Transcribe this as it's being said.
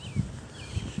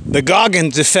The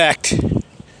Goggins effect,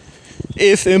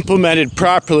 if implemented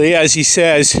properly, as he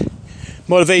says,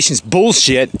 motivation's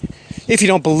bullshit if you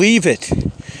don't believe it.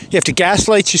 You have to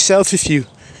gaslight yourself if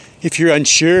you're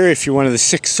unsure, if you're one of the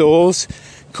 6 souls,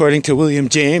 according to William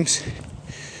James.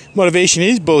 Motivation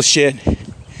is bullshit,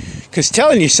 because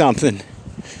telling yourself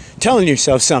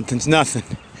something's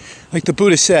nothing. Like the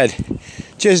Buddha said,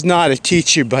 just not a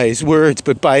teacher by his words,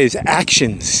 but by his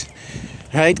actions.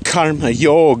 Right? Karma,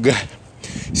 yoga,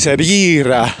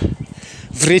 sarira,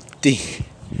 vritti.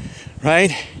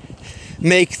 Right?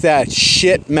 Make that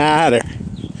shit matter.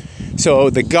 So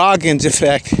the Goggins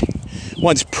effect,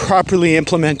 once properly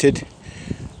implemented,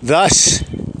 thus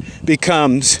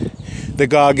becomes the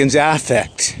Goggins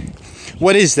affect.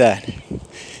 What is that?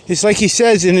 It's like he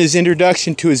says in his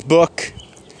introduction to his book,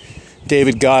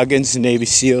 David Goggins, Navy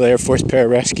SEAL, Air Force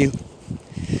Pararescue,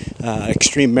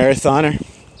 extreme marathoner,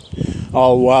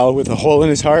 all while with a hole in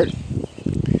his heart.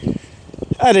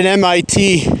 At an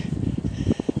MIT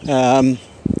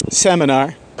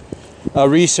seminar, a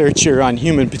researcher on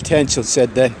human potential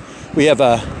said that we have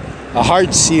a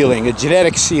heart ceiling, a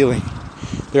genetic ceiling.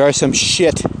 There are some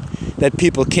shit that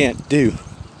people can't do.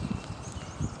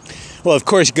 Well, of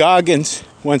course, Goggins,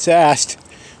 once asked,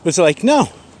 was like, no,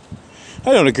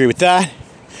 I don't agree with that.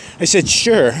 I said,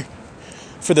 sure,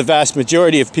 for the vast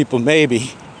majority of people,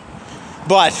 maybe.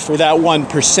 But for that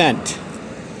 1%,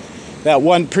 that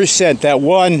 1%, that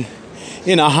 1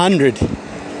 in 100,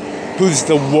 who's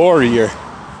the warrior,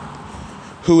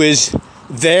 who is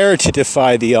there to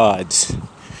defy the odds,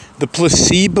 the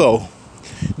placebo,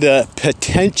 the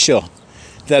potential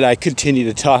that I continue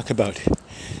to talk about.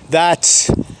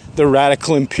 That's the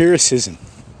radical empiricism.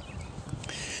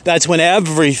 That's when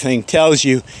everything tells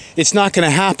you it's not going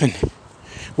to happen,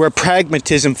 where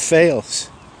pragmatism fails,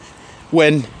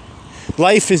 when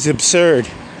life is absurd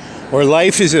or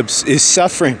life is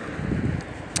suffering.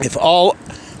 If all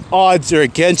odds are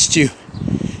against you,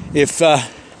 if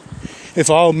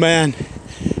all men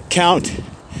count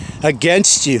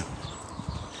against you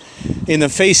in the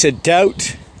face of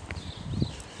doubt,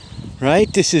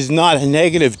 right? This is not a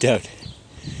negative doubt.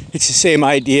 It's the same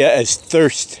idea as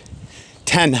thirst,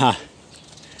 tanha,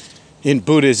 in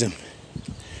Buddhism.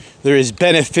 There is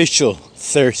beneficial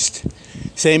thirst,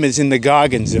 same as in the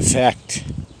Goggins effect.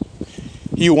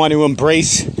 You want to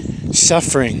embrace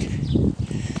suffering,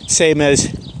 same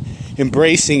as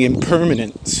embracing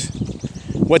impermanence.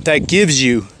 What that gives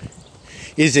you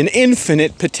is an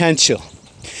infinite potential,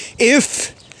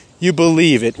 if you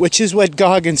believe it, which is what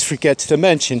Goggins forgets to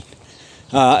mention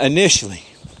initially.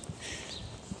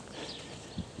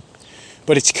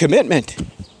 But it's commitment,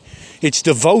 it's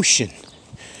devotion,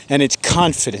 and it's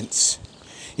confidence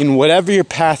in whatever your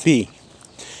path be.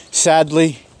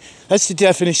 Sadly, that's the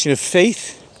definition of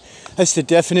faith, that's the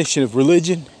definition of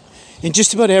religion, in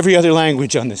just about every other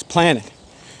language on this planet.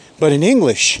 But in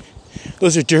English,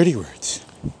 those are dirty words.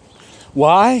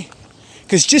 Why?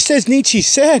 Because just as Nietzsche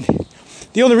said,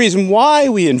 the only reason why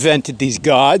we invented these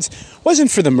gods wasn't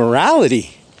for the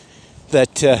morality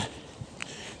that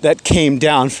came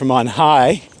down from on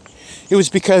high. It was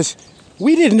because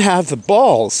we didn't have the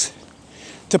balls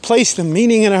to place the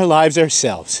meaning in our lives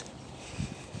ourselves.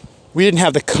 We didn't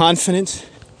have the confidence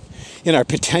in our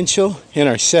potential, in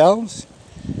ourselves,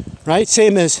 right?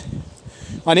 Same as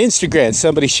on Instagram,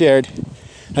 somebody shared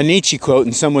a Nietzsche quote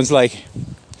and someone's like,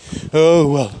 oh,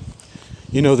 well,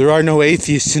 there are no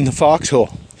atheists in the foxhole.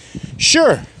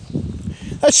 Sure,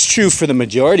 that's true for the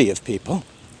majority of people.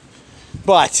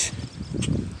 But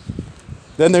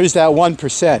then there's that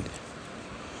 1%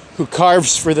 who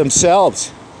carves for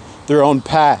themselves their own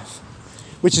path,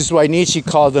 which is why Nietzsche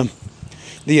called them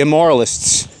the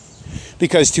immoralists.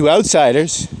 Because to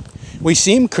outsiders, we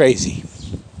seem crazy.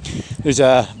 There's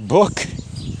a book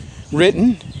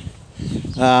written,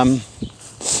 I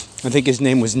think his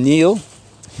name was Neil.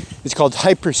 It's called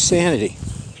Hypersanity.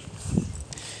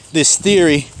 This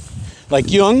theory, like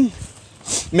Jung,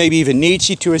 maybe even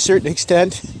Nietzsche to a certain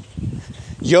extent,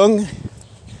 Jung,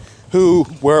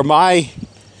 where my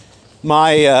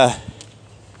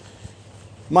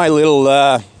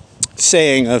little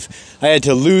saying of I had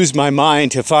to lose my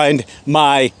mind to find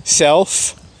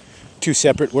myself, 2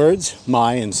 separate words,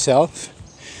 my and self.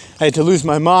 I had to lose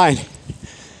my mind,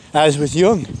 as with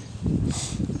Jung.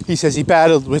 He says he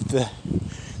battled with the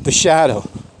shadow,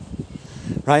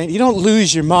 right? You don't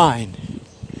lose your mind,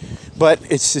 but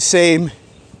it's the same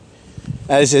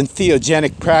as in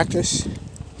theogenic practice.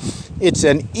 It's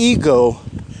an ego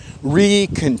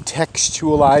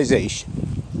recontextualization.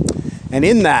 And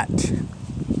in that,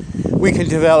 we can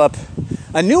develop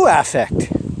a new affect.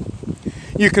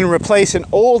 You can replace an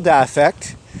old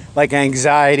affect like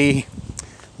anxiety,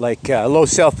 like low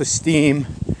self-esteem,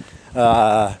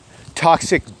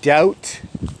 toxic doubt.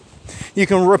 You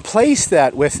can replace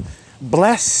that with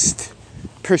blessed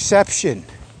perception,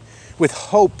 with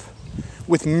hope,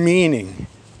 with meaning,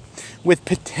 with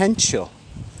potential,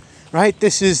 right?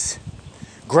 This is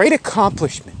great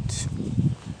accomplishment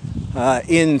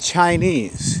in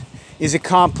Chinese is a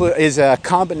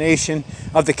combination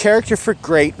of the character for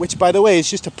great, which by the way is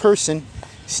just a person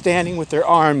standing with their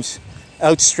arms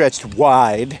outstretched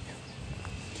wide.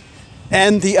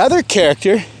 And the other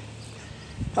character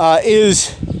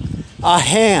is a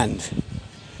hand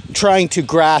trying to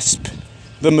grasp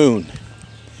the moon.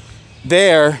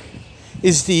 There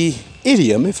is the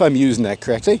idiom, if I'm using that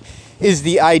correctly, is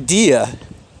the idea,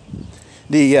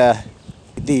 the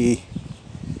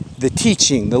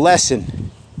teaching, the lesson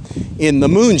in the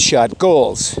moonshot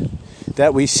goals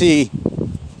that we see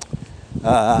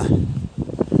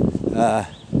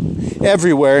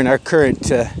everywhere in our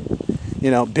current,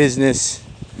 business,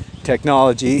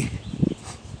 technology.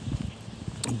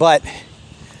 But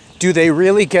do they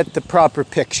really get the proper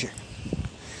picture?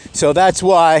 So that's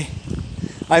why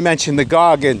I mentioned the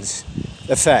Goggins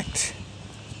effect.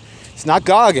 It's not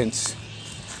Goggins.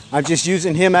 I'm just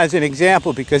using him as an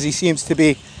example because he seems to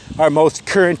be our most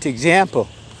current example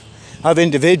of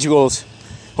individuals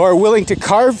who are willing to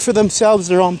carve for themselves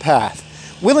their own path,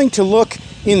 willing to look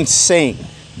insane.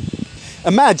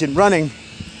 Imagine running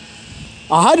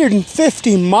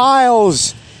 150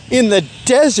 miles in the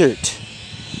desert.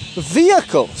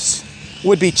 Vehicles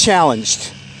would be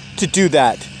challenged to do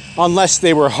that unless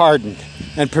they were hardened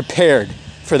and prepared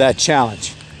for that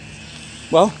challenge.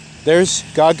 Well, there's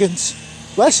Goggins'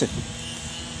 lesson.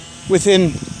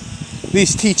 Within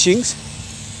these teachings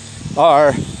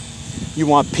are, you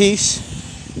want peace,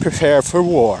 prepare for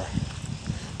war.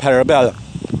 Parabellum.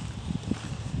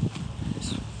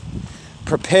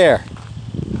 Prepare.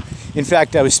 In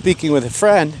fact, I was speaking with a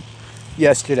friend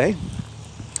yesterday,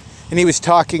 and he was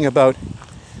talking about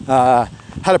how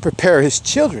to prepare his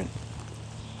children,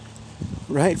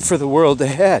 right, for the world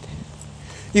ahead.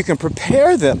 You can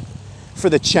prepare them for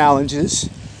the challenges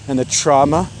and the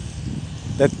trauma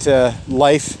that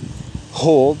life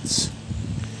holds,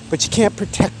 but you can't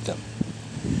protect them.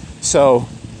 So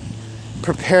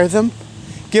prepare them,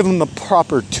 give them the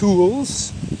proper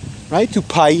tools, right?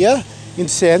 Upaya in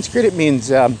Sanskrit, it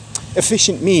means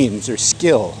efficient means or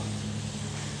skill.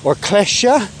 Or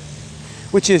klesha,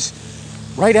 which is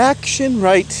right action,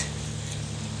 right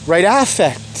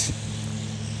affect.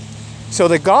 So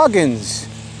the Goggins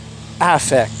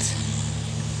affect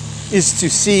is to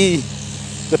see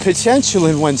the potential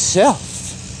in oneself,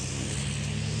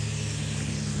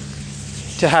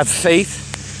 to have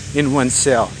faith in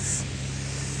oneself,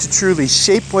 to truly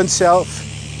shape oneself,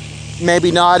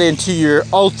 maybe not into your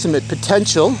ultimate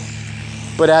potential,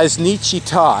 but as Nietzsche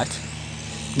taught,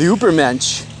 the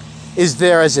Übermensch is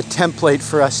there as a template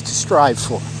for us to strive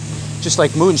for. Just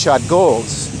like moonshot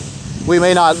goals, we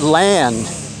may not land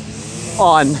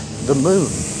on the moon,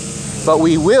 but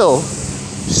we will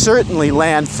certainly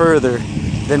land further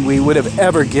than we would have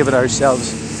ever given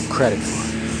ourselves credit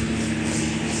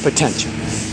for. Potential.